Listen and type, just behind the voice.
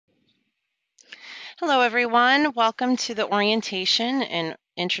Hello, everyone. Welcome to the orientation and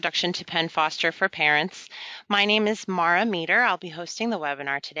introduction to Penn Foster for parents. My name is Mara Meter. I'll be hosting the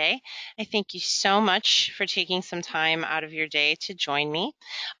webinar today. I thank you so much for taking some time out of your day to join me.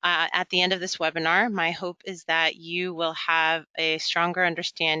 At the end of this webinar, my hope is that you will have a stronger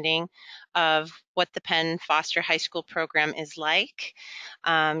understanding of what the Penn Foster High School program is like.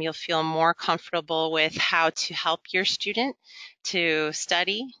 You'll feel more comfortable with how to help your student to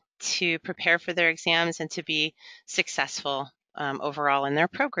study, to prepare for their exams, and to be successful overall in their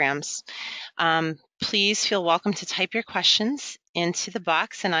programs. Please feel welcome to type your questions into the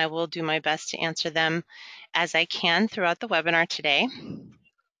box, and I will do my best to answer them as I can throughout the webinar today.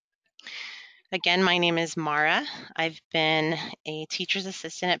 Again, my name is Mara. I've been a teacher's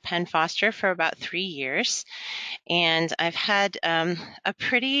assistant at Penn Foster for about 3 years, and I've had a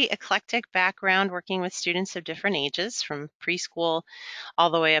pretty eclectic background working with students of different ages, from preschool all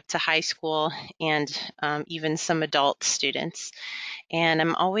the way up to high school, and even some adult students. And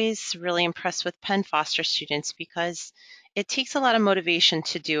I'm always really impressed with Penn Foster students because it takes a lot of motivation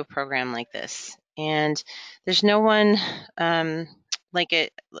to do a program like this. And there's no one like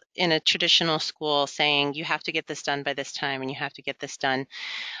it in a traditional school saying you have to get this done by this time and you have to get this done.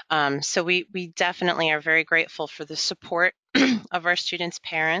 So we definitely are very grateful for the support of our students'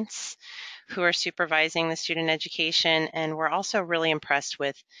 parents who are supervising the student education, and we're also really impressed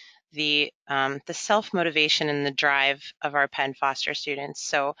with the self-motivation and the drive of our Penn Foster students.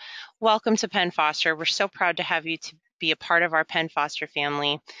 So welcome to Penn Foster. We're so proud to have you to be a part of our Penn Foster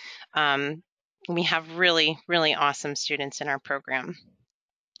family. We have really, really awesome students in our program,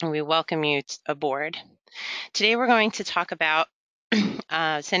 and we welcome you aboard. Today we're going to talk about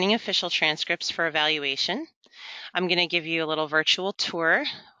sending official transcripts for evaluation. I'm going to give you a little virtual tour,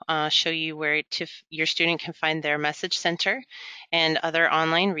 show you where your student can find their message center and other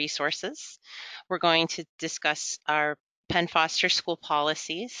online resources. We're going to discuss our Penn Foster school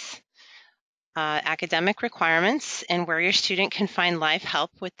policies, academic requirements, and where your student can find live help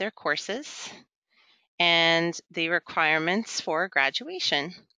with their courses, and the requirements for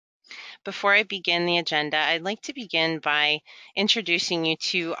graduation. Before I begin the agenda, I'd like to begin by introducing you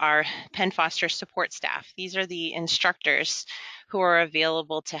to our Penn Foster support staff. These are the instructors who are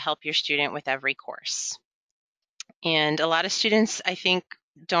available to help your student with every course. And a lot of students, I think,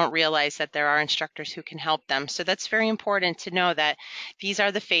 don't realize that there are instructors who can help them. So that's very important to know that these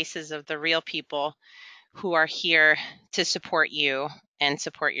are the faces of the real people who are here to support you and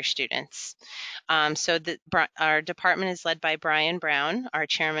support your students. Our department is led by Brian Brown, our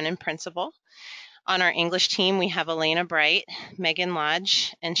chairman and principal. On our English team, we have Elena Bright, Megan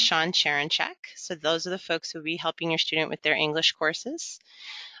Lodge, and Sean Charanchek. So those are the folks who will be helping your student with their English courses.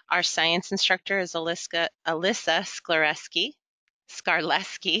 Our science instructor is Alyssa Skarleski.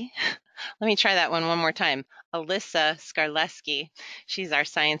 Let me try that one more time. Alyssa Skarleski. She's our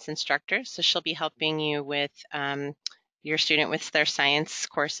science instructor, so she'll be helping you with your student with their science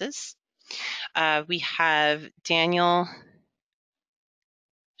courses. We have Daniel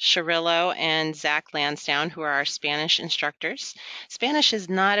Sharillo and Zach Lansdowne, who are our Spanish instructors. Spanish is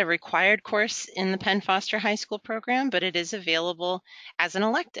not a required course in the Penn Foster High School program, but it is available as an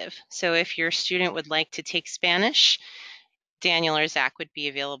elective. So if your student would like to take Spanish, Daniel or Zach would be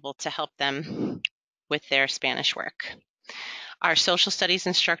available to help them with their Spanish work. Our social studies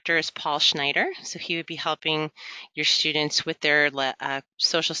instructor is Paul Schneider, so he would be helping your students with their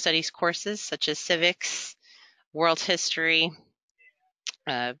social studies courses such as civics, world history,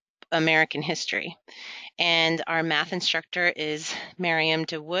 American history. And our math instructor is Miriam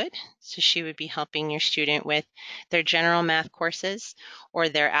DeWood, so she would be helping your student with their general math courses or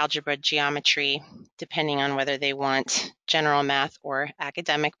their algebra geometry, depending on whether they want general math or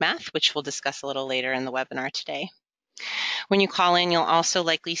academic math, which we'll discuss a little later in the webinar today. When you call in, you'll also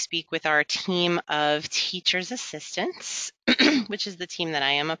likely speak with our team of teachers assistants, which is the team that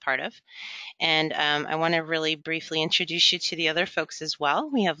I am a part of. And I want to really briefly introduce you to the other folks as well.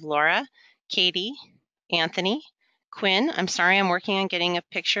 We have Laura, Katie, Anthony, Quinn. I'm sorry, I'm working on getting a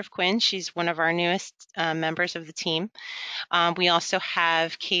picture of Quinn. She's one of our newest members of the team. We also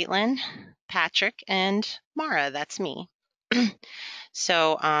have Caitlin, Patrick, and Mara. That's me.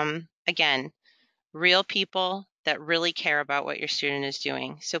 So again, real people that really care about what your student is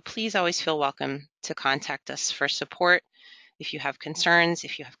doing. So please always feel welcome to contact us for support if you have concerns,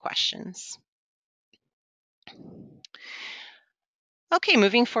 if you have questions. Okay,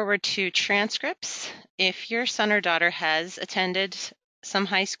 moving forward to transcripts. If your son or daughter has attended some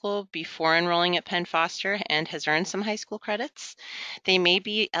high school before enrolling at Penn Foster and has earned some high school credits, they may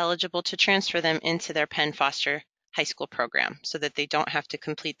be eligible to transfer them into their Penn Foster high school program so that they don't have to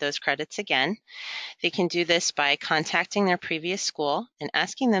complete those credits again. They can do this by contacting their previous school and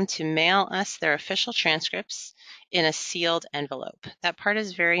asking them to mail us their official transcripts in a sealed envelope. That part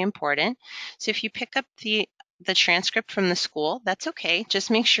is very important. So if you pick up the transcript from the school, that's okay. Just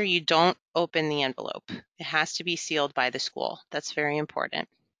make sure you don't open the envelope. It has to be sealed by the school. That's very important.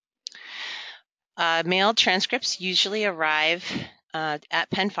 Mailed transcripts usually arrive at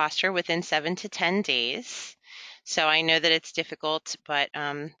Penn Foster within 7 to 10 days. So I know that it's difficult, but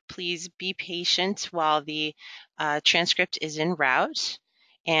please be patient while the transcript is en route,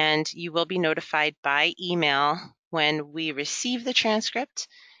 and you will be notified by email when we receive the transcript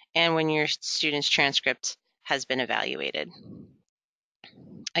and when your student's transcript has been evaluated.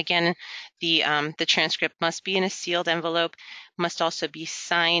 Again, the transcript must be in a sealed envelope, must also be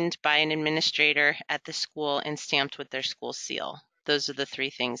signed by an administrator at the school and stamped with their school seal. Those are the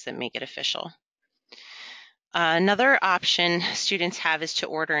three things that make it official. Another option students have is to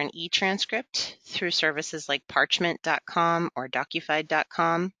order an e-transcript through services like parchment.com or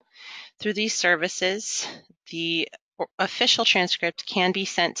docufide.com. Through these services, the official transcript can be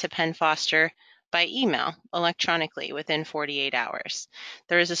sent to Penn Foster by email electronically within 48 hours.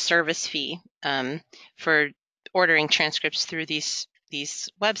 There is a service fee for ordering transcripts through these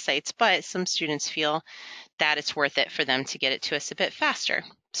websites, but some students feel that it's worth it for them to get it to us a bit faster.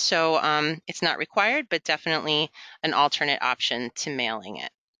 So it's not required, but definitely an alternate option to mailing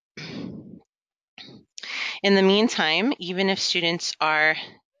it. In the meantime, even if students are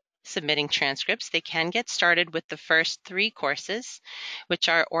submitting transcripts, they can get started with the first 3 courses, which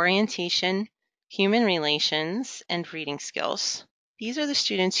are orientation, human relations, and reading skills. These are the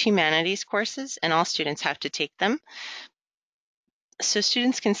students' humanities courses, and all students have to take them. So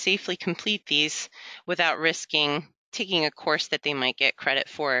students can safely complete these without risking taking a course that they might get credit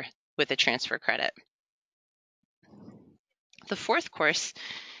for with a transfer credit. The 4th course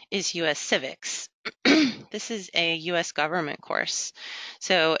is U.S. Civics. This is a U.S. government course.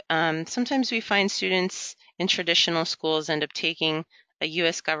 So sometimes we find students in traditional schools end up taking a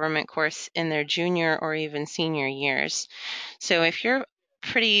U.S. government course in their junior or even senior years. So if you're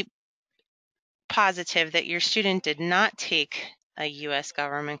pretty positive that your student did not take a U.S.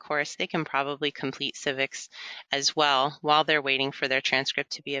 government course, they can probably complete civics as well while they're waiting for their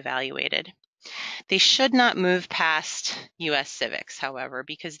transcript to be evaluated. They should not move past U.S. civics, however,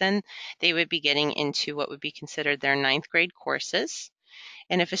 because then they would be getting into what would be considered their 9th grade courses.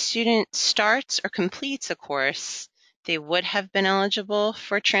 And if a student starts or completes a course they would have been eligible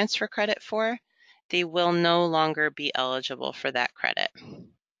for transfer credit for, they will no longer be eligible for that credit.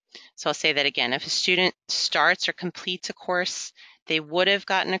 So I'll say that again. If a student starts or completes a course they would have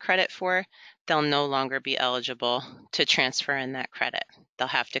gotten a credit for, they'll no longer be eligible to transfer in that credit. They'll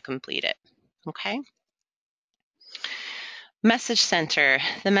have to complete it. Okay? Message Center.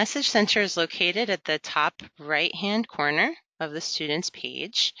 The Message Center is located at the top right-hand corner of the student's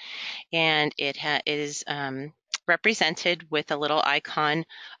page, and it is represented with a little icon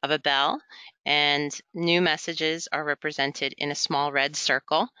of a bell, and new messages are represented in a small red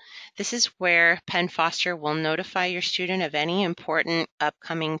circle. This is where Penn Foster will notify your student of any important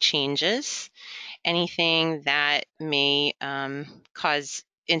upcoming changes, anything that may cause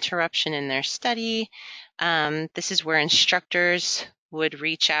interruption in their study. This is where instructors would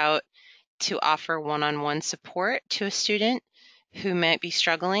reach out to offer one-on-one support to a student who might be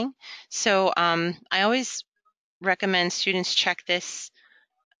struggling. So I always recommend students check this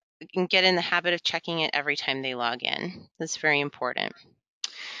and get in the habit of checking it every time they log in. That's very important.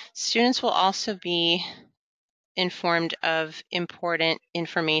 Students will also be informed of important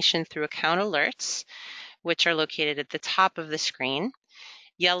information through account alerts, which are located at the top of the screen.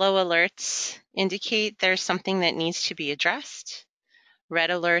 Yellow alerts indicate there's something that needs to be addressed. Red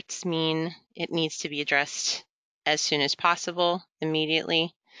alerts mean it needs to be addressed as soon as possible,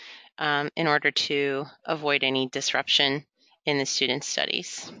 immediately, in order to avoid any disruption in the student's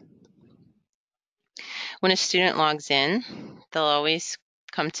studies. When a student logs in, they'll always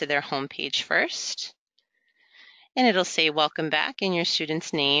come to their home page first, and it'll say welcome back in your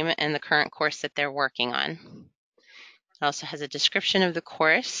student's name and the current course that they're working on. It also has a description of the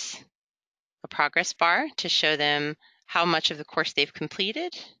course, a progress bar to show them how much of the course they've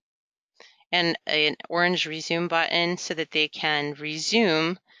completed, and an orange resume button so that they can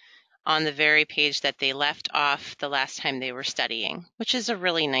resume on the very page that they left off the last time they were studying, which is a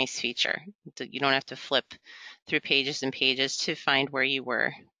really nice feature. You don't have to flip through pages and pages to find where you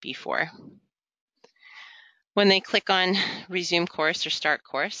were before. When they click on Resume Course or Start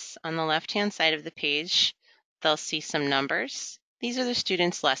Course, on the left-hand side of the page, they'll see some numbers. These are the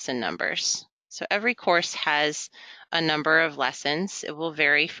students' lesson numbers. So every course has a number of lessons. It will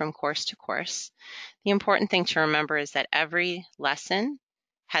vary from course to course. The important thing to remember is that every lesson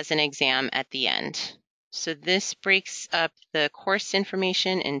has an exam at the end. So this breaks up the course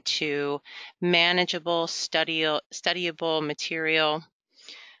information into manageable, studyable material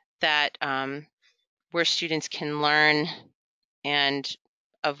that where students can learn and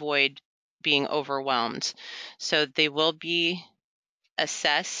avoid being overwhelmed. So they will be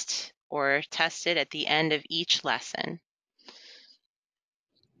assessed or tested at the end of each lesson.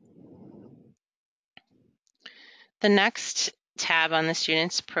 The next tab on the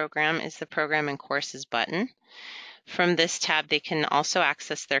students program is the Program and Courses button. From this tab, they can also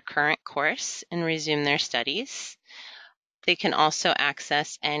access their current course and resume their studies. They can also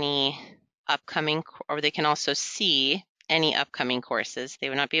access any upcoming, or they can also see any upcoming courses. They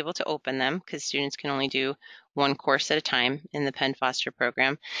would not be able to open them because students can only do one course at a time in the Penn Foster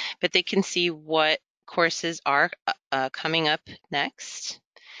program, but they can see what courses are coming up next,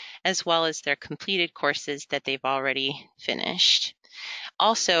 as well as their completed courses that they've already finished.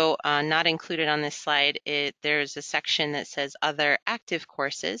 Also, not included on this slide, there's a section that says other active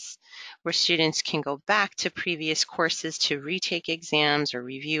courses where students can go back to previous courses to retake exams or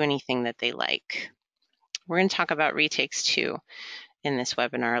review anything that they like. We're going to talk about retakes too in this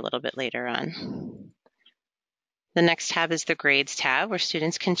webinar a little bit later on. The next tab is the grades tab, where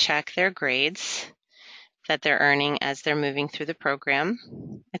students can check their grades that they're earning as they're moving through the program.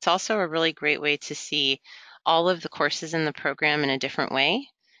 It's also a really great way to see all of the courses in the program in a different way.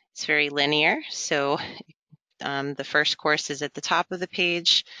 It's very linear, so the first course is at the top of the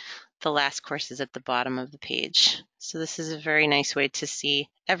page, the last course is at the bottom of the page. So this is a very nice way to see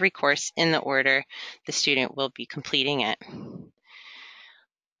every course in the order the student will be completing it.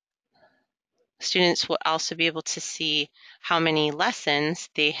 Students will also be able to see how many lessons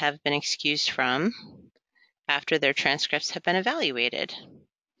they have been excused from after their transcripts have been evaluated.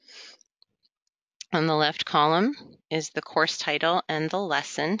 On the left column is the course title and the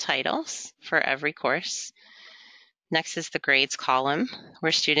lesson titles for every course. Next is the grades column,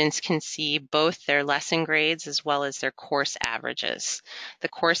 where students can see both their lesson grades as well as their course averages. The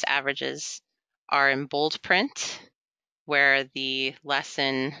course averages are in bold print, where the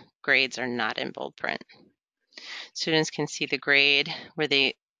lesson grades are not in bold print. Students can see the grade where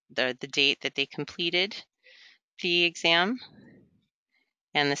the date that they completed the exam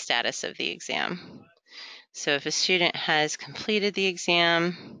and the status of the exam. So if a student has completed the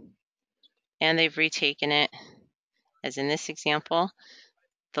exam and they've retaken it, as in this example,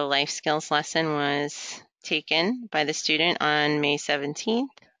 the life skills lesson was taken by the student on May 17th,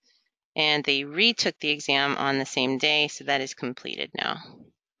 and they retook the exam on the same day, so that is completed now.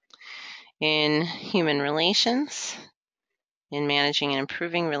 In human relations, in managing and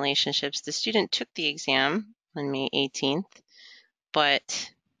improving relationships, the student took the exam on May 18th, but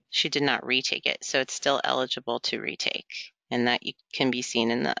she did not retake it, so it's still eligible to retake, and that can be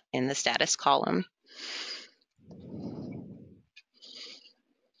seen in the status column.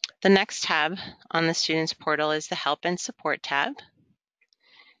 The next tab on the Students Portal is the Help and Support tab.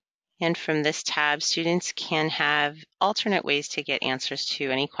 And from this tab, students can have alternate ways to get answers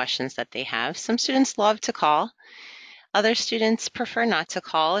to any questions that they have. Some students love to call. Other students prefer not to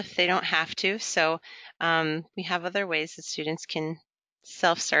call if they don't have to. So we have other ways that students can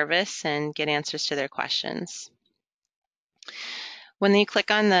self-service and get answers to their questions. When they click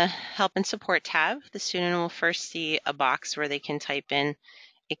on the Help and Support tab, the student will first see a box where they can type in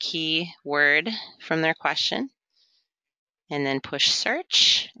a key word from their question and then push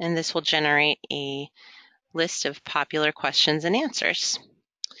search, and this will generate a list of popular questions and answers.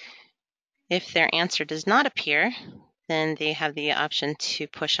 If their answer does not appear, then they have the option to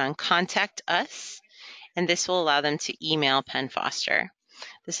push on Contact Us, and this will allow them to email Penn Foster.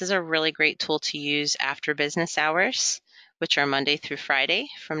 This is a really great tool to use after business hours, which are Monday through Friday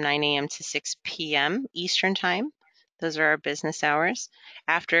from 9 a.m. to 6 p.m. Eastern Time. Those are our business hours.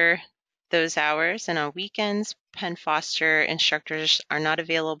 After those hours and on weekends, Penn Foster instructors are not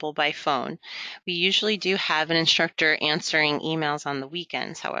available by phone. We usually do have an instructor answering emails on the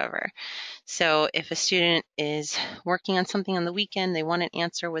weekends, however. So if a student is working on something on the weekend, they want an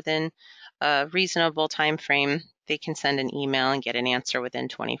answer within a reasonable time frame, they can send an email and get an answer within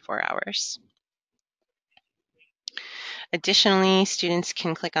 24 hours. Additionally, students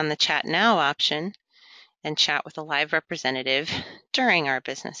can click on the Chat Now option and chat with a live representative during our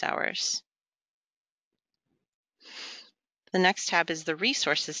business hours. The next tab is the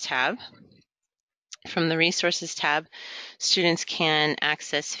Resources tab. From the Resources tab, students can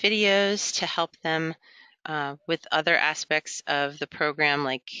access videos to help them with other aspects of the program,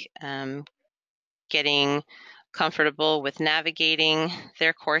 like getting comfortable with navigating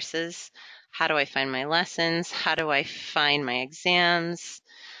their courses. How do I find my lessons? How do I find my exams?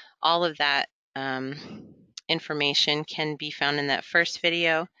 All of that information can be found in that first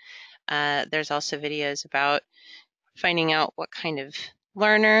video. There's also videos about finding out what kind of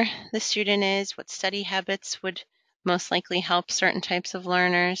learner the student is, what study habits would most likely help certain types of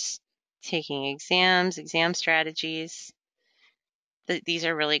learners, taking exams, exam strategies. These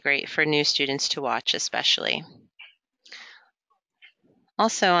are really great for new students to watch, especially.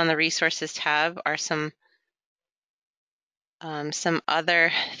 Also on the resources tab are some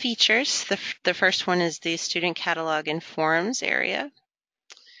other features. The first one is the student catalog and forms area.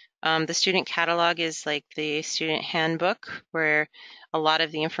 The student catalog is like the student handbook, where a lot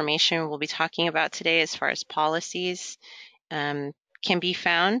of the information we'll be talking about today as far as policies can be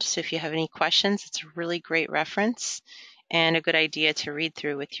found. So if you have any questions, it's a really great reference and a good idea to read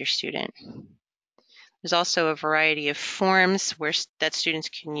through with your student. There's also a variety of forms that students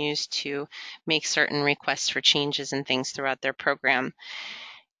can use to make certain requests for changes and things throughout their program.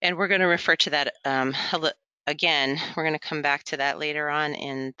 And we're going to refer to that again. We're going to come back to that later on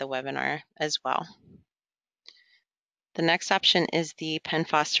in the webinar as well. The next option is the Penn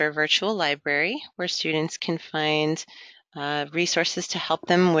Foster Virtual Library, where students can find resources to help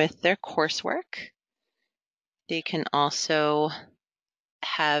them with their coursework. They can also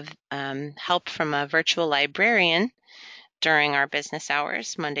have help from a virtual librarian during our business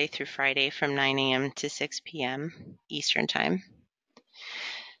hours, Monday through Friday from 9 a.m. to 6 p.m. Eastern Time.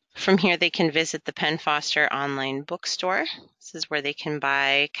 From here, they can visit the Penn Foster online bookstore. This is where they can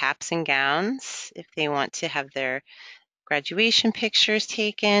buy caps and gowns if they want to have their graduation pictures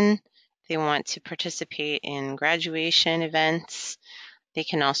taken. If they want to participate in graduation events. They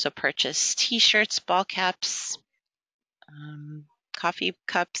can also purchase t-shirts, ball caps, coffee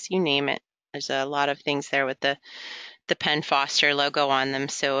cups, you name it. There's a lot of things there with the Penn Foster logo on them.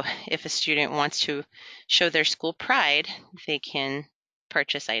 So if a student wants to show their school pride, they can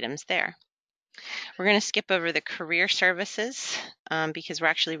purchase items there. We're going to skip over the career services because we're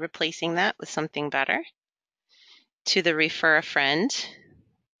actually replacing that with something better. To the Refer a Friend,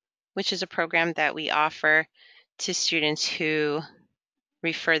 which is a program that we offer to students who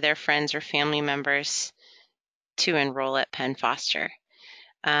refer their friends or family members to enroll at Penn Foster.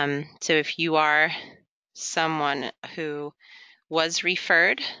 So if you are someone who was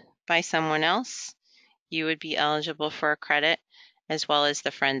referred by someone else, you would be eligible for a credit, as well as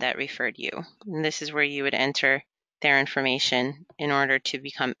the friend that referred you. And this is where you would enter their information in order to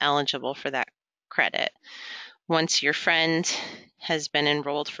become eligible for that credit. Once your friend has been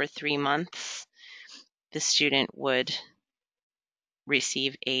enrolled for 3 months, the student would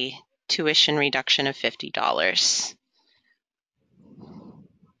receive a tuition reduction of $50.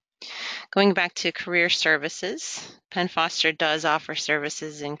 Going back to career services, Penn Foster does offer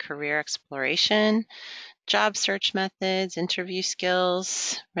services in career exploration, job search methods, interview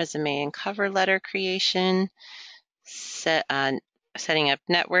skills, resume and cover letter creation, setting up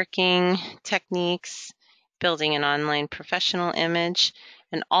networking techniques, building an online professional image,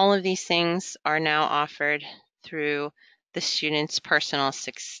 and all of these things are now offered through the student's personal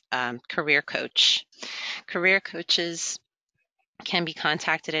career coach. Career coaches can be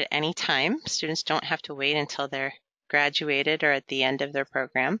contacted at any time. Students don't have to wait until they're graduated or at the end of their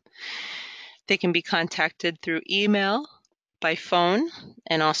program. They can be contacted through email, by phone,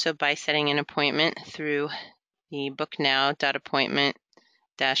 and also by setting an appointment through the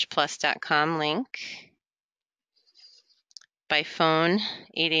booknow.appointment-plus.com link. By phone,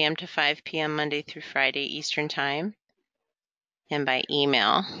 8 a.m. to 5 p.m. Monday through Friday Eastern Time, and by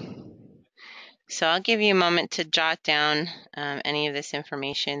email. So I'll give you a moment to jot down any of this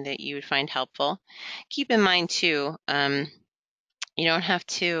information that you would find helpful. Keep in mind too, you don't have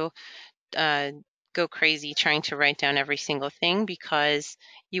to go crazy trying to write down every single thing, because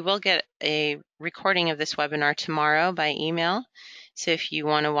you will get a recording of this webinar tomorrow by email. So if you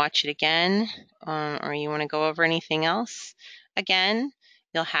want to watch it again or you want to go over anything else again,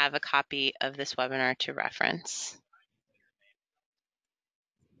 you'll have a copy of this webinar to reference.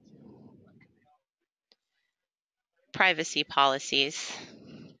 Privacy policies.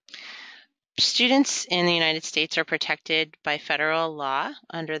 Students in the United States are protected by federal law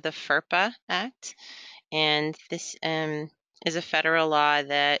under the FERPA Act, and this is a federal law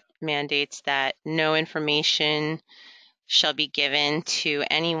that mandates that no information shall be given to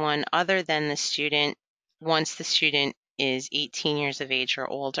anyone other than the student once the student is 18 years of age or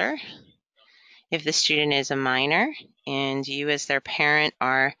older. If the student is a minor and you as their parent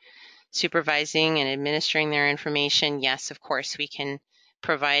are supervising and administering their information, yes, of course, we can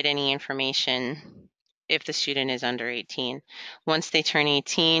provide any information if the student is under 18. Once they turn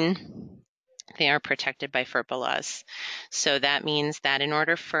 18, they are protected by FERPA laws. So that means that in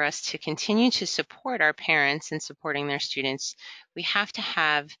order for us to continue to support our parents in supporting their students, we have to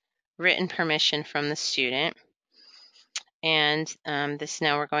have written permission from the student. And this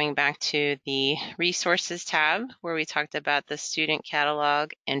now we're going back to the resources tab where we talked about the student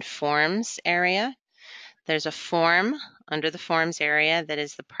catalog and forms area. There's a form under the forms area that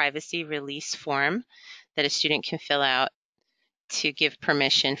is the privacy release form that a student can fill out to give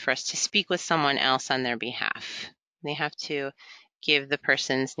permission for us to speak with someone else on their behalf. They have to give the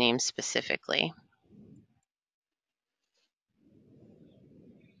person's name specifically.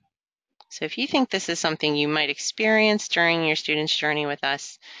 So if you think this is something you might experience during your student's journey with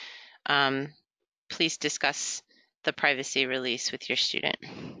us, please discuss the privacy release with your student.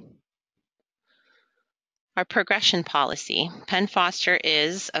 Our progression policy. Penn Foster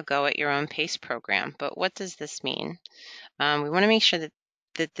is a go at your own pace program, but what does this mean? We want to make sure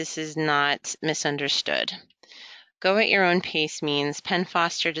that this is not misunderstood. Go at your own pace means Penn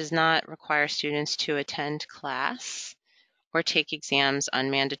Foster does not require students to attend class or take exams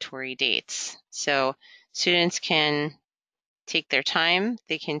on mandatory dates. So students can take their time,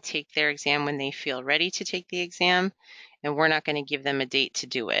 they can take their exam when they feel ready to take the exam, and we're not going to give them a date to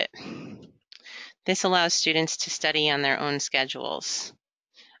do it. This allows students to study on their own schedules.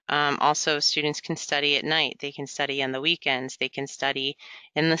 Also, students can study at night, they can study on the weekends, they can study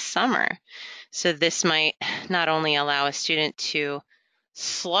in the summer. So this might not only allow a student to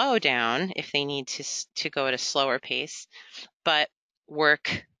slow down if they need to go at a slower pace, but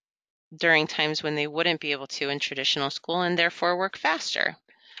work during times when they wouldn't be able to in traditional school and therefore work faster.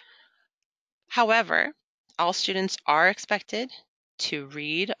 However, all students are expected to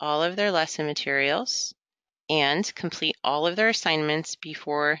read all of their lesson materials and complete all of their assignments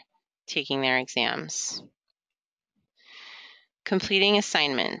before taking their exams. Completing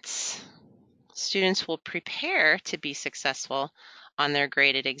assignments. Students will prepare to be successful on their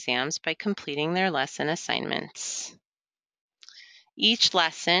graded exams by completing their lesson assignments. Each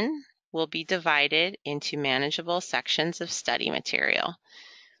lesson will be divided into manageable sections of study material.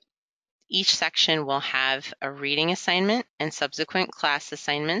 Each section will have a reading assignment and subsequent class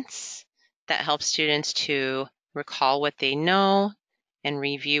assignments that help students to recall what they know and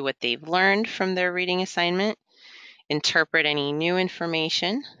review what they've learned from their reading assignment, interpret any new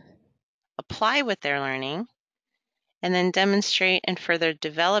information, apply what they're learning, and then demonstrate and further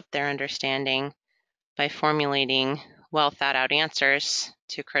develop their understanding by formulating well thought out answers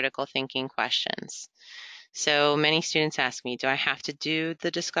to critical thinking questions. So many students ask me, do I have to do the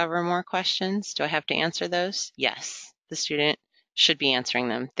Discover More questions? Do I have to answer those? Yes, the student should be answering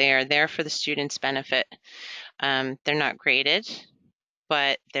them. They are there for the student's benefit. They're not graded,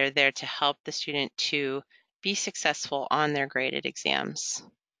 but they're there to help the student to be successful on their graded exams.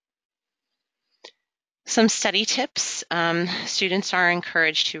 Some study tips. Students are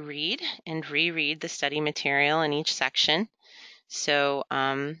encouraged to read and reread the study material in each section. So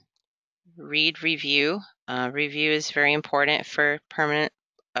read, review. Review is very important for permanent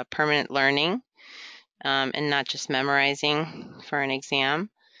learning and not just memorizing for an exam.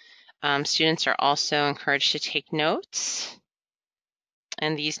 Students are also encouraged to take notes,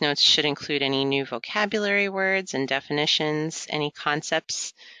 and these notes should include any new vocabulary words and definitions, any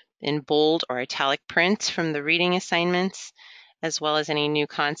concepts in bold or italic print from the reading assignments, as well as any new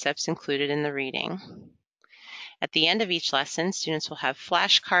concepts included in the reading. At the end of each lesson, students will have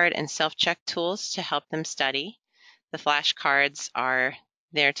flashcard and self-check tools to help them study. The flashcards are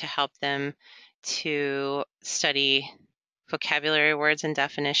there to help them to study vocabulary words and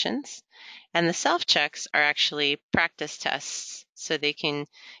definitions. And the self-checks are actually practice tests, so the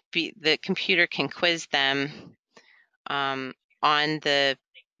computer can quiz them on the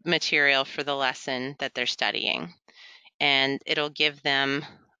material for the lesson that they're studying. And it'll give them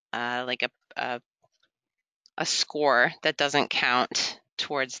like a score that doesn't count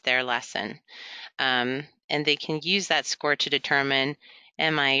towards their lesson. And they can use that score to determine,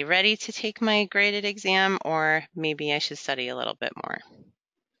 am I ready to take my graded exam, or maybe I should study a little bit more.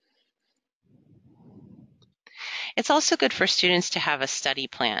 It's also good for students to have a study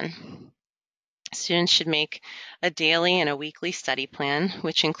plan. Students should make a daily and a weekly study plan,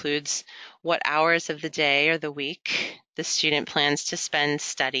 which includes what hours of the day or the week the student plans to spend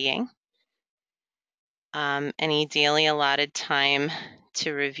studying. Any daily allotted time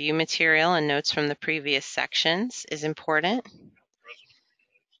to review material and notes from the previous sections is important.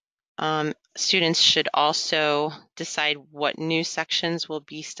 Students should also decide what new sections will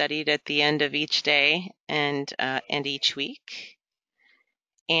be studied at the end of each day and each week.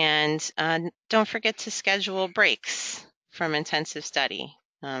 And don't forget to schedule breaks from intensive study.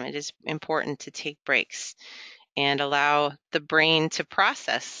 It is important to take breaks and allow the brain to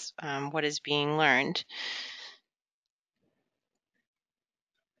process what is being learned.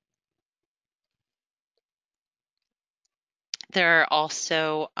 There are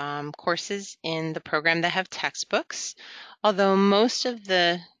also courses in the program that have textbooks, although most of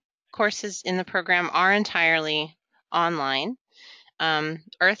the courses in the program are entirely online.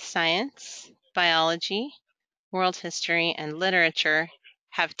 Earth science, biology, world history, and literature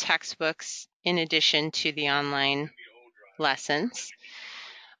have textbooks in addition to the online lessons.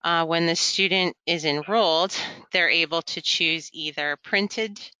 When the student is enrolled, they're able to choose either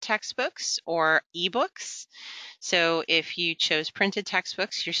printed textbooks or ebooks. So if you chose printed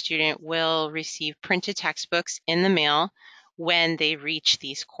textbooks, your student will receive printed textbooks in the mail when they reach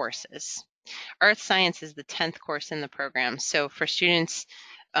these courses. Earth Science is the 10th course in the program. So for students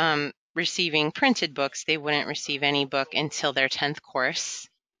receiving printed books, they wouldn't receive any book until their 10th course.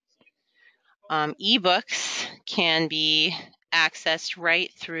 Ebooks can be accessed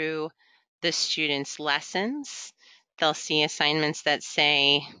right through the students' lessons. They'll see assignments that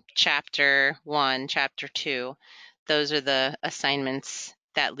say chapter 1, chapter 2. Those are the assignments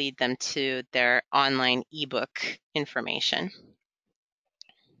that lead them to their online ebook information.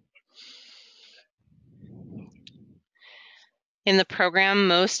 In the program,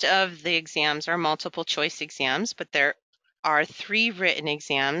 most of the exams are multiple choice exams, but there are 3 written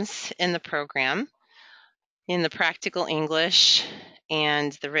exams in the program, in the practical English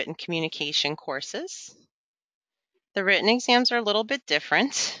and the written communication courses. The written exams are a little bit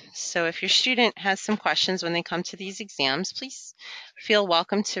different, so if your student has some questions when they come to these exams, please feel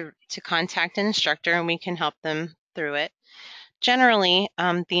welcome to contact an instructor and we can help them through it. Generally,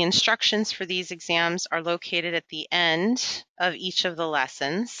 the instructions for these exams are located at the end of each of the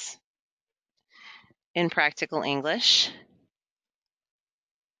lessons in practical English.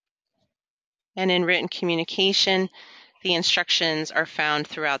 And in written communication, the instructions are found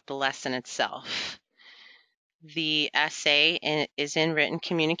throughout the lesson itself. The essay is in written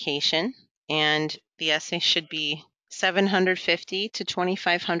communication, and the essay should be 750 to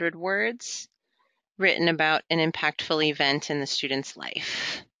 2,500 words, written about an impactful event in the student's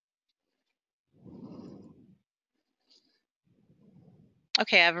life.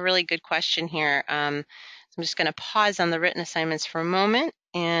 Okay, I have a really good question here. I'm just going to pause on the written assignments for a moment,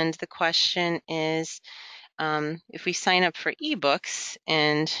 and the question is, if we sign up for ebooks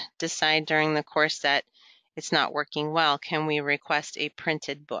and decide during the course that it's not working well, can we request a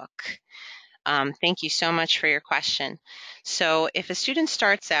printed book? Thank you so much for your question. So if a student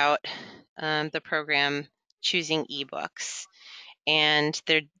starts out the program choosing ebooks and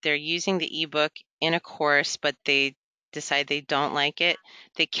they're using the ebook in a course, but they decide they don't like it,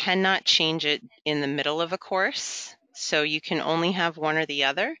 they cannot change it in the middle of a course. So you can only have one or the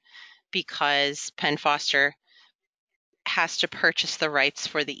other, because Penn Foster has to purchase the rights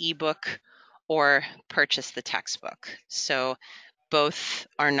for the ebook or purchase the textbook. So both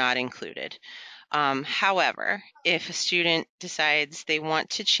are not included. However, if a student decides they want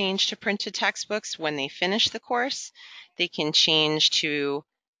to change to printed textbooks when they finish the course, they can change to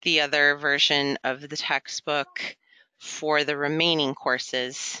the other version of the textbook for the remaining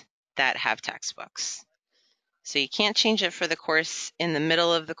courses that have textbooks. So you can't change it for the course in the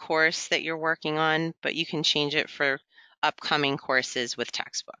middle of the course that you're working on, but you can change it for upcoming courses with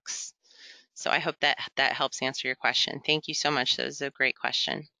textbooks. So I hope that helps answer your question. Thank you so much. That was a great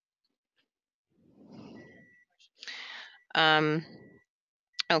question.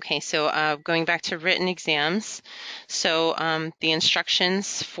 Okay, so going back to written exams. So the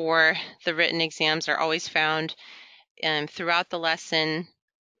instructions for the written exams are always found throughout the lesson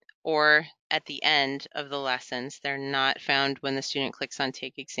or at the end of the lessons. They're not found when the student clicks on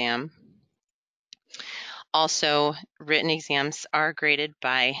Take Exam. Also, written exams are graded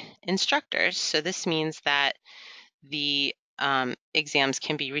by instructors. So this means that the exams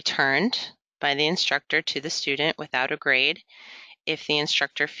can be returned by the instructor to the student without a grade if the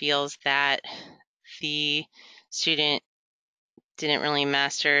instructor feels that the student didn't really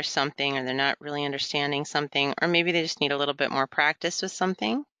master something, or they're not really understanding something, or maybe they just need a little bit more practice with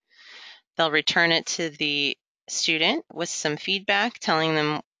something. They'll return it to the student with some feedback, telling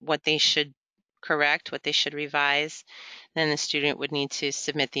them what they should correct, what they should revise. Then the student would need to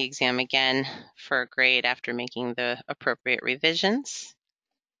submit the exam again for a grade after making the appropriate revisions.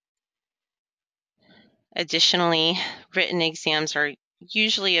 Additionally, written exams are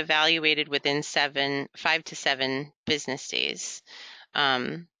usually evaluated within 5 to 7 business days,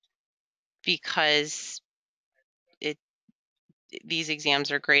 because these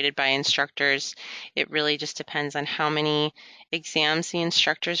exams are graded by instructors. It really just depends on how many exams the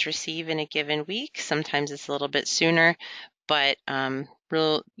instructors receive in a given week. Sometimes it's a little bit sooner, but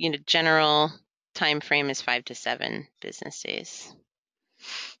general time frame is 5 to 7 business days.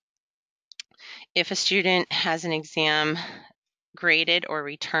 If a student has an exam graded or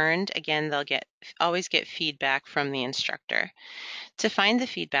returned, again, they'll always get feedback from the instructor. To find the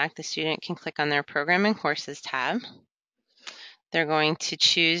feedback, the student can click on their Program and Courses tab. They're going to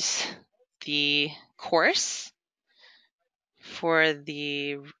choose the course for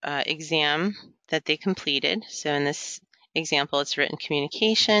the exam that they completed. So in this example, it's written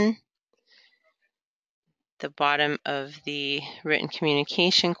communication. The bottom of the written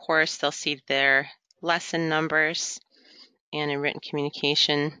communication course, they'll see their lesson numbers. And in written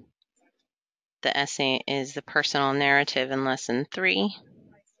communication, the essay is the personal narrative in lesson 3.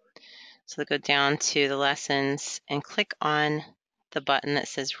 So they'll go down to the lessons and click on the button that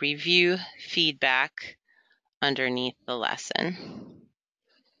says Review Feedback underneath the lesson.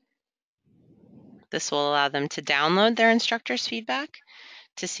 This will allow them to download their instructor's feedback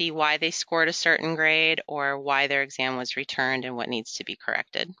to see why they scored a certain grade or why their exam was returned and what needs to be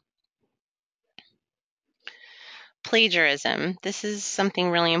corrected. Plagiarism. This is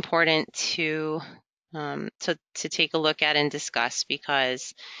something really important to take a look at and discuss,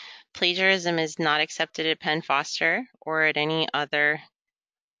 because plagiarism is not accepted at Penn Foster or at any other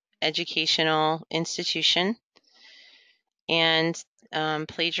educational institution. And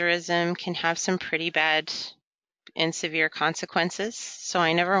plagiarism can have some pretty bad and severe consequences. So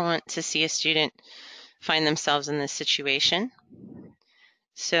I never want to see a student find themselves in this situation.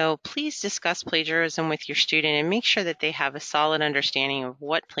 So please discuss plagiarism with your student and make sure that they have a solid understanding of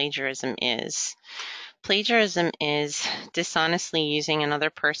what plagiarism is. Plagiarism is dishonestly using another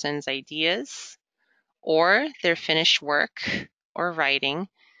person's ideas or their finished work or writing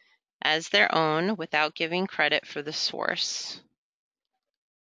as their own without giving credit for the source.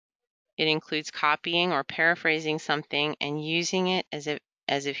 It includes copying or paraphrasing something and using it as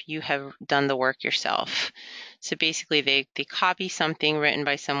if you have done the work yourself. So basically they copy something written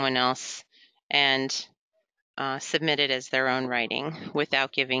by someone else and submit it as their own writing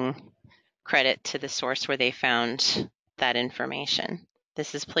without giving credit to the source where they found that information.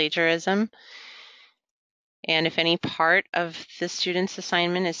 This is plagiarism. And if any part of the student's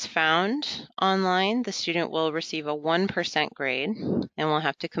assignment is found online, the student will receive a 1% grade and will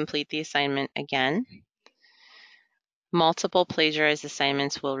have to complete the assignment again. Multiple plagiarized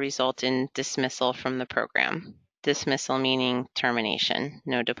assignments will result in dismissal from the program. Dismissal meaning termination,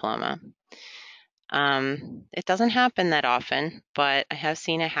 no diploma. It doesn't happen that often, but I have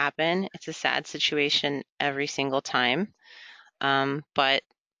seen it happen. It's a sad situation every single time. But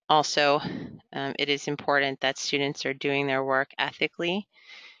also, it is important that students are doing their work ethically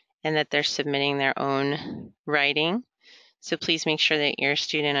and that they're submitting their own writing. So please make sure that your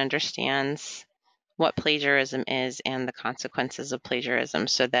student understands what plagiarism is and the consequences of plagiarism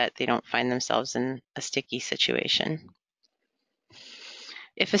so that they don't find themselves in a sticky situation.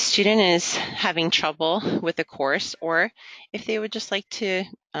 If a student is having trouble with a course, or if they would just like to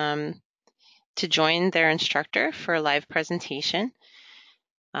join their instructor for a live presentation,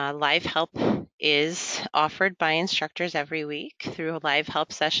 live help is offered by instructors every week through live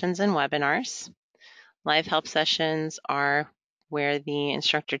help sessions and webinars. Live help sessions are where the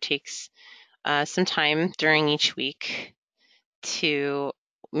instructor takes some time during each week to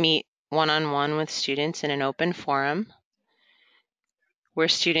meet one-on-one with students in an open forum where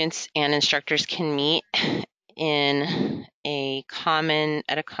students and instructors can meet in a common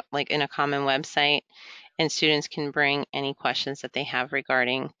website, and students can bring any questions that they have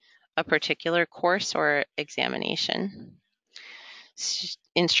regarding a particular course or examination.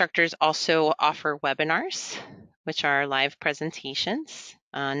 Instructors also offer webinars, which are live presentations,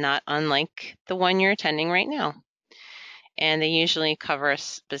 not unlike the one you're attending right now. And they usually cover a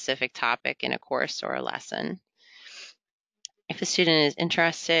specific topic in a course or a lesson. If a student is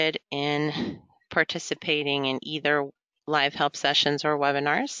interested in participating in either live help sessions or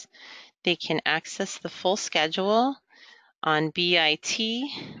webinars, they can access the full schedule on bit.ly/HS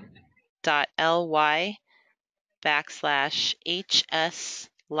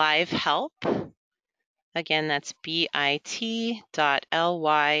live help. Again, that's bit.ly/HS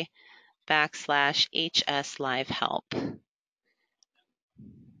live help.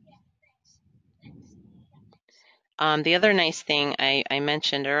 The other nice thing I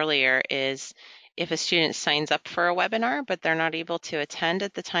mentioned earlier is if a student signs up for a webinar, but they're not able to attend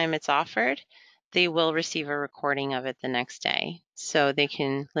at the time it's offered, they will receive a recording of it the next day, so they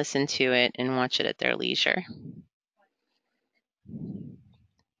can listen to it and watch it at their leisure.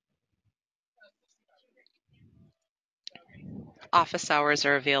 Office hours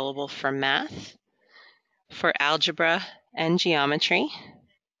are available for math, for algebra and geometry.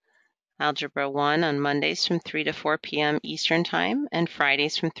 Algebra 1 on Mondays from 3 to 4 p.m. Eastern Time and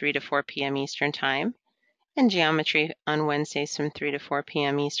Fridays from 3 to 4 p.m. Eastern Time, and geometry on Wednesdays from 3 to 4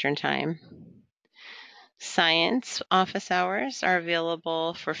 p.m. Eastern Time. Science office hours are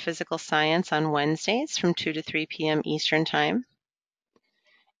available for physical science on Wednesdays from 2 to 3 p.m. Eastern Time.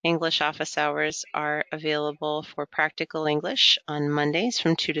 English office hours are available for practical English on Mondays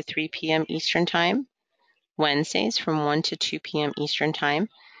from 2 to 3 p.m. Eastern Time, Wednesdays from 1 to 2 p.m. Eastern Time,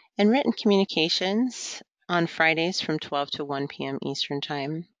 and written communications on Fridays from 12 to 1 p.m. Eastern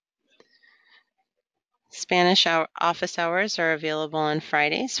Time. Spanish office hours are available on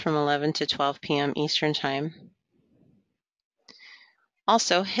Fridays from 11 to 12 p.m. Eastern Time.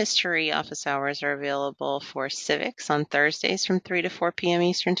 Also, history office hours are available for civics on Thursdays from 3 to 4 p.m.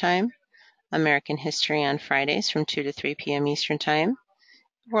 Eastern Time, American history on Fridays from 2 to 3 p.m. Eastern Time,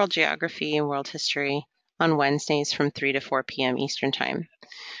 world geography and world history on Wednesdays from 3 to 4 p.m. Eastern Time.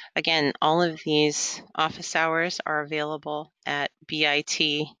 Again, all of these office hours are available at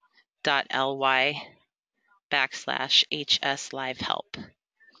bit.ly/HS Live Help.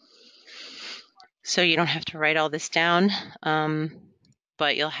 So you don't have to write all this down,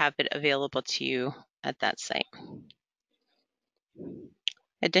 but you'll have it available to you at that site.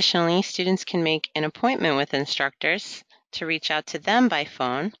 Additionally, students can make an appointment with instructors to reach out to them by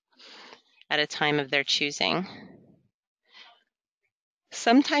phone at a time of their choosing.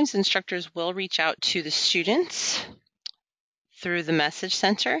 Sometimes instructors will reach out to the students through the message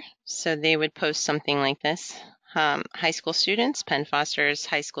center. So they would post something like this. High school students, Penn Foster's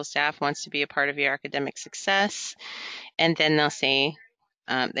high school staff wants to be a part of your academic success. And then they'll say,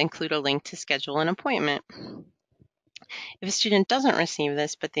 include a link to schedule an appointment. If a student doesn't receive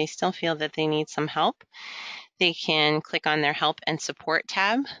this, but they still feel that they need some help, they can click on their Help and Support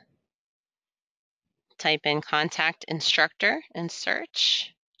tab, type in Contact Instructor and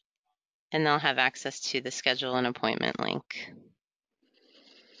search, and they'll have access to the Schedule an Appointment link.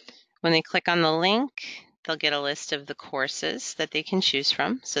 When they click on the link, they'll get a list of the courses that they can choose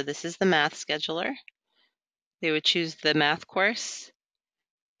from. So this is the math scheduler. They would choose the math course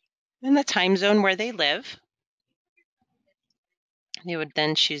in the time zone where they live. They would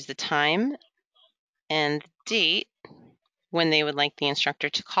then choose the time and date when they would like the instructor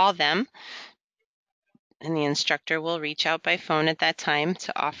to call them, and the instructor will reach out by phone at that time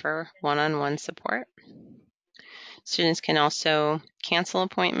to offer one-on-one support. Students can also cancel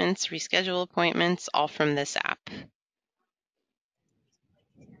appointments, reschedule appointments, all from this app.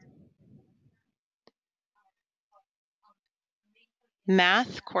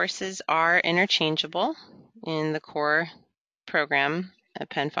 Math courses are interchangeable in the core program at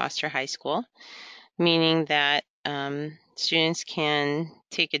Penn Foster High School, meaning that students can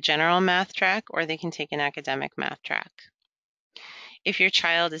take a general math track or they can take an academic math track. If your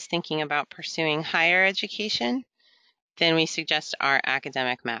child is thinking about pursuing higher education, then we suggest our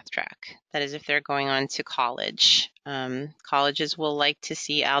academic math track. That is if they're going on to college. Colleges will like to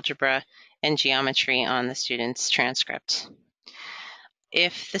see algebra and geometry on the student's transcript.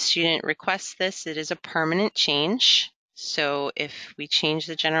 If the student requests this, it is a permanent change. So if we change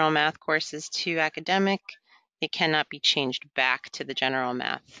the general math courses to academic, it cannot be changed back to the general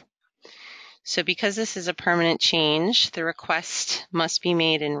math. So because this is a permanent change, the request must be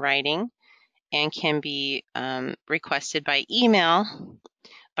made in writing and can be requested by email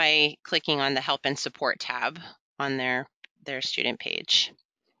by clicking on the Help and Support tab on their student page.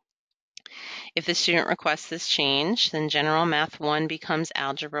 If the student requests this change, then General Math 1 becomes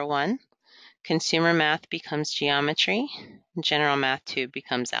Algebra 1, Consumer Math becomes Geometry, and General Math 2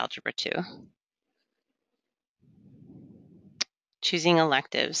 becomes Algebra 2. Choosing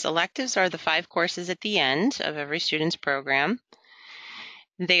electives. Electives are the 5 courses at the end of every student's program.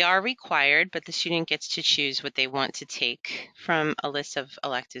 They are required, but the student gets to choose what they want to take from a list of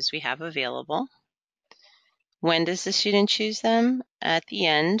electives we have available. When does the student choose them? At the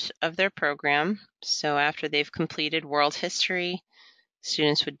end of their program. So after they've completed world history,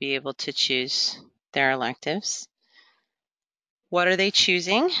 students would be able to choose their electives. What are they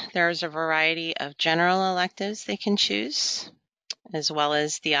choosing? There's a variety of general electives they can choose, as well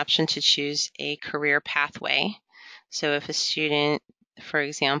as the option to choose a career pathway. So if a student, for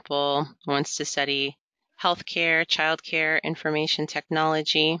example, wants to study healthcare, childcare, information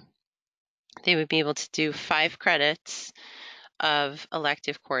technology, they would be able to do 5 credits of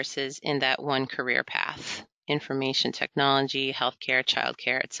elective courses in that one career path: information technology, healthcare,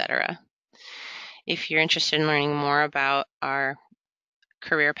 childcare, etc. If you're interested in learning more about our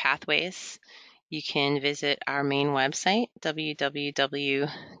career pathways, you can visit our main website,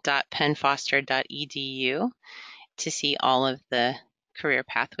 www.pennfoster.edu, to see all of the career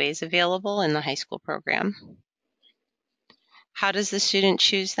pathways available in the high school program. How does the student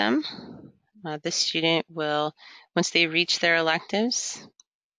choose them? The student will, once they reach their electives,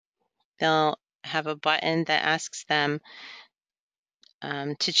 they'll have a button that asks them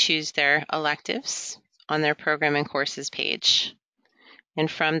to choose their electives on their program and courses page.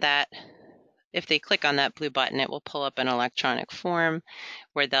 And from that, if they click on that blue button, it will pull up an electronic form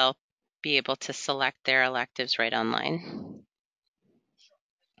where they'll be able to select their electives right online.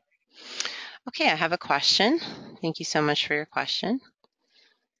 Okay, I have a question. Thank you so much for your question.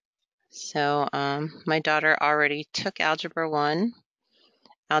 So my daughter already took Algebra 1,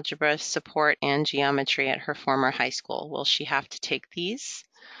 Algebra Support, and Geometry at her former high school. Will she have to take these,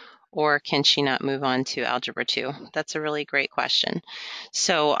 or can she not move on to Algebra 2? That's a really great question.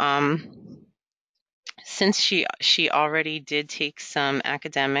 So since she already did take some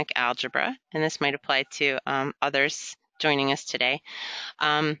academic algebra, and this might apply to others joining us today,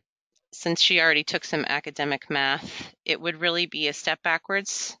 since she already took some academic math, it would really be a step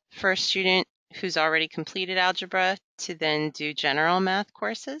backwards for a student who's already completed algebra to then do general math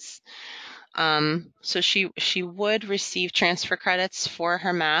courses. So she would receive transfer credits for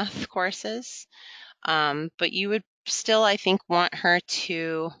her math courses, but you would still, I think, want her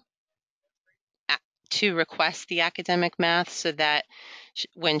to request the academic math so that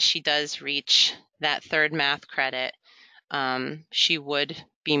when she does reach that third math credit, she would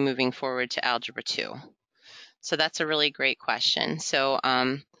be moving forward to Algebra 2. So that's a really great question. So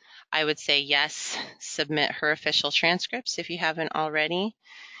I would say yes, submit her official transcripts if you haven't already,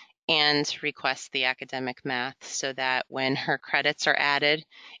 and request the academic math so that when her credits are added,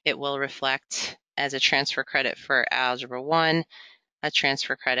 it will reflect as a transfer credit for Algebra 1, a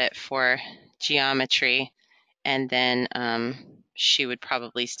transfer credit for geometry, and then she would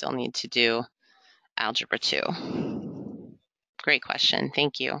probably still need to do Algebra 2. Great question.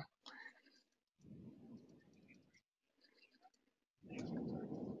 Thank you.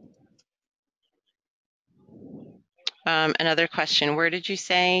 Another question, where did you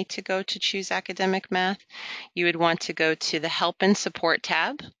say to go to choose academic math? You would want to go to the Help and Support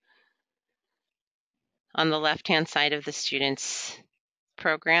tab on the left-hand side of the student's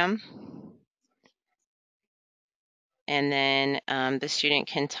program. And then the student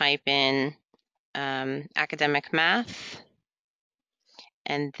can type in academic math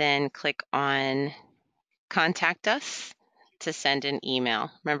and then click on Contact Us to send an email.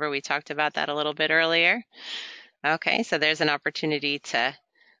 Remember we talked about that a little bit earlier? Okay, so there's an opportunity to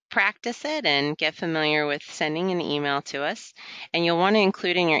practice it and get familiar with sending an email to us. And you'll want to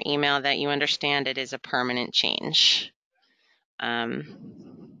include in your email that you understand it is a permanent change. And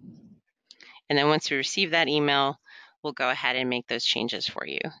then once we receive that email, we'll go ahead and make those changes for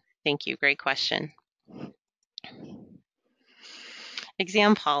you. Thank you, great question.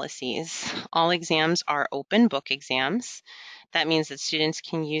 Exam policies. All exams are open book exams. That means that students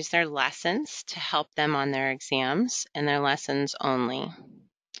can use their lessons to help them on their exams and their lessons only.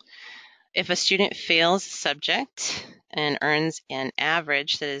 If a student fails a subject and earns an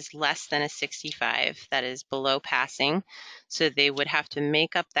average that is less than a 65, that is below passing, so they would have to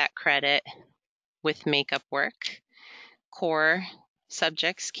make up that credit with makeup work. Core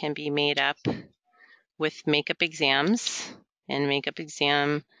subjects can be made up with makeup exams, and makeup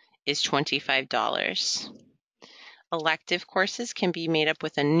exam is $25. Elective courses can be made up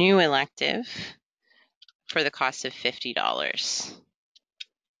with a new elective for the cost of $50.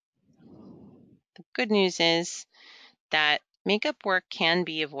 The good news is that makeup work can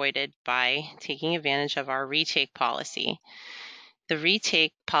be avoided by taking advantage of our retake policy. The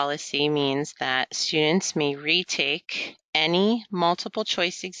retake policy means that students may retake any multiple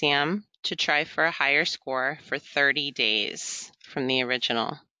choice exam to try for a higher score for 30 days from the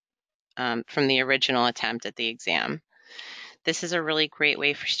original attempt at the exam. This is a really great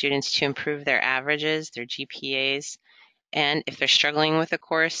way for students to improve their averages, their GPAs, and if they're struggling with a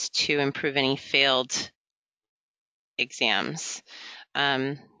course, to improve any failed exams.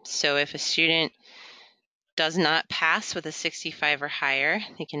 So if a student does not pass with a 65 or higher,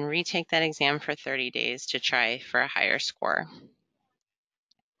 they can retake that exam for 30 days to try for a higher score.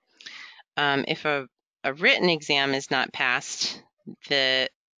 If a written exam is not passed, the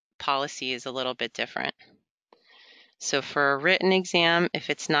policy is a little bit different. So for a written exam, if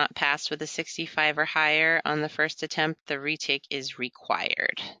it's not passed with a 65 or higher on the first attempt, the retake is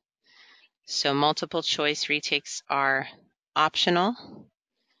required. So multiple choice retakes are optional,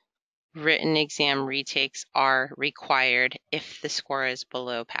 written exam retakes are required if the score is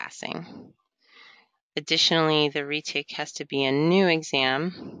below passing. Additionally, the retake has to be a new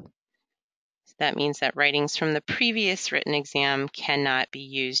exam. That means that writings from the previous written exam cannot be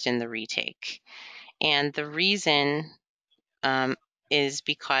used in the retake. And the reason is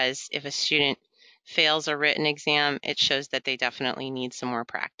because if a student fails a written exam, it shows that they definitely need some more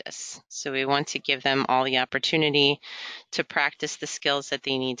practice. So we want to give them all the opportunity to practice the skills that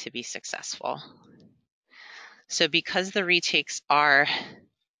they need to be successful. So because the retakes are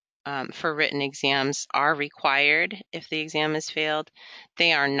for written exams are required if the exam is failed,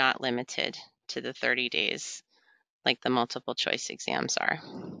 they are not limited to the 30 days like the multiple choice exams are.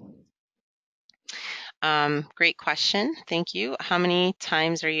 Great question, thank you. How many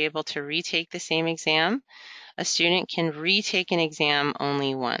times are you able to retake the same exam? A student can retake an exam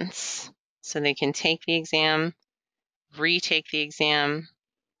only once. So they can take the exam, retake the exam,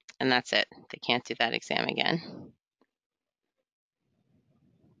 and that's it. They can't do that exam again.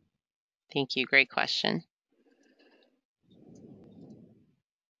 Thank you, great question.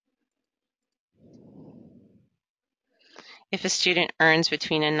 If a student earns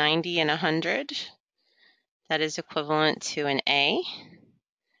between a 90 and 100, that is equivalent to an A.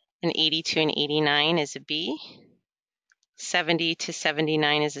 An 80 to an 89 is a B. 70 to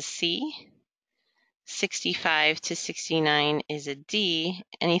 79 is a C. 65 to 69 is a D.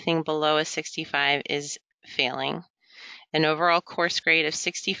 Anything below a 65 is failing. An overall course grade of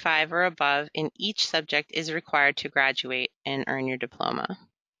 65 or above in each subject is required to graduate and earn your diploma.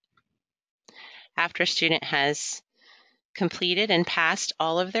 After a student has completed and passed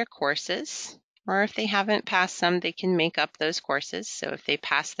all of their courses, or if they haven't passed some, they can make up those courses. So if they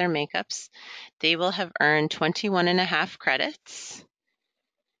pass their makeups, they will have earned 21.5 credits.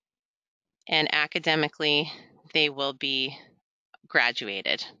 And academically, they will be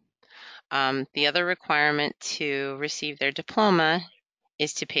graduated. The other requirement to receive their diploma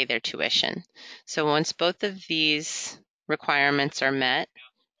is to pay their tuition. So once both of these requirements are met,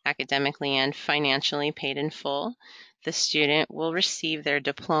 academically and financially paid in full, the student will receive their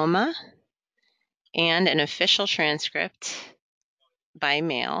diploma and an official transcript by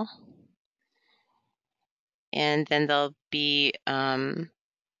mail. And then they'll be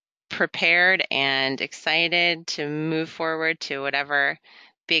prepared and excited to move forward to whatever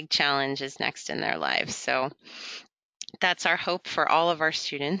big challenge is next in their lives. So that's our hope for all of our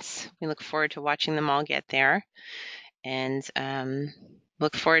students. We look forward to watching them all get there, and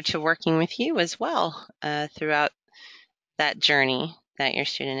look forward to working with you as well throughout that journey that your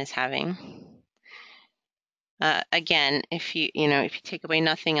student is having. Again, if you take away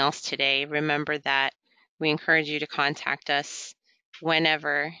nothing else today, remember that we encourage you to contact us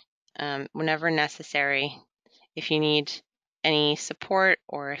whenever necessary. If you need any support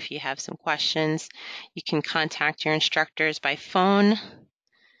or if you have some questions, you can contact your instructors by phone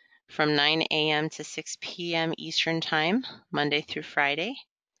from 9 a.m. to 6 p.m. Eastern Time, Monday through Friday,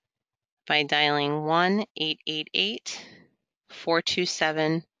 by dialing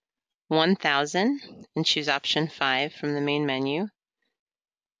 1-888-427-1000 and choose option 5 from the main menu.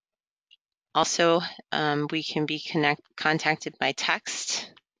 Also, we can be contacted by text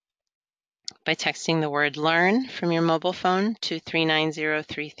by texting the word LEARN from your mobile phone to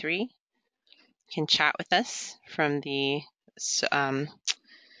 39033. You can chat with us from the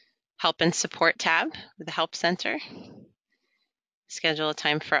Help and Support tab with the Help Center. Schedule a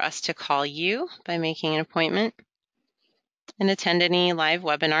time for us to call you by making an appointment, and attend any live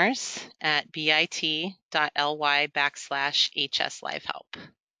webinars at bit.ly/HSLiveHelp.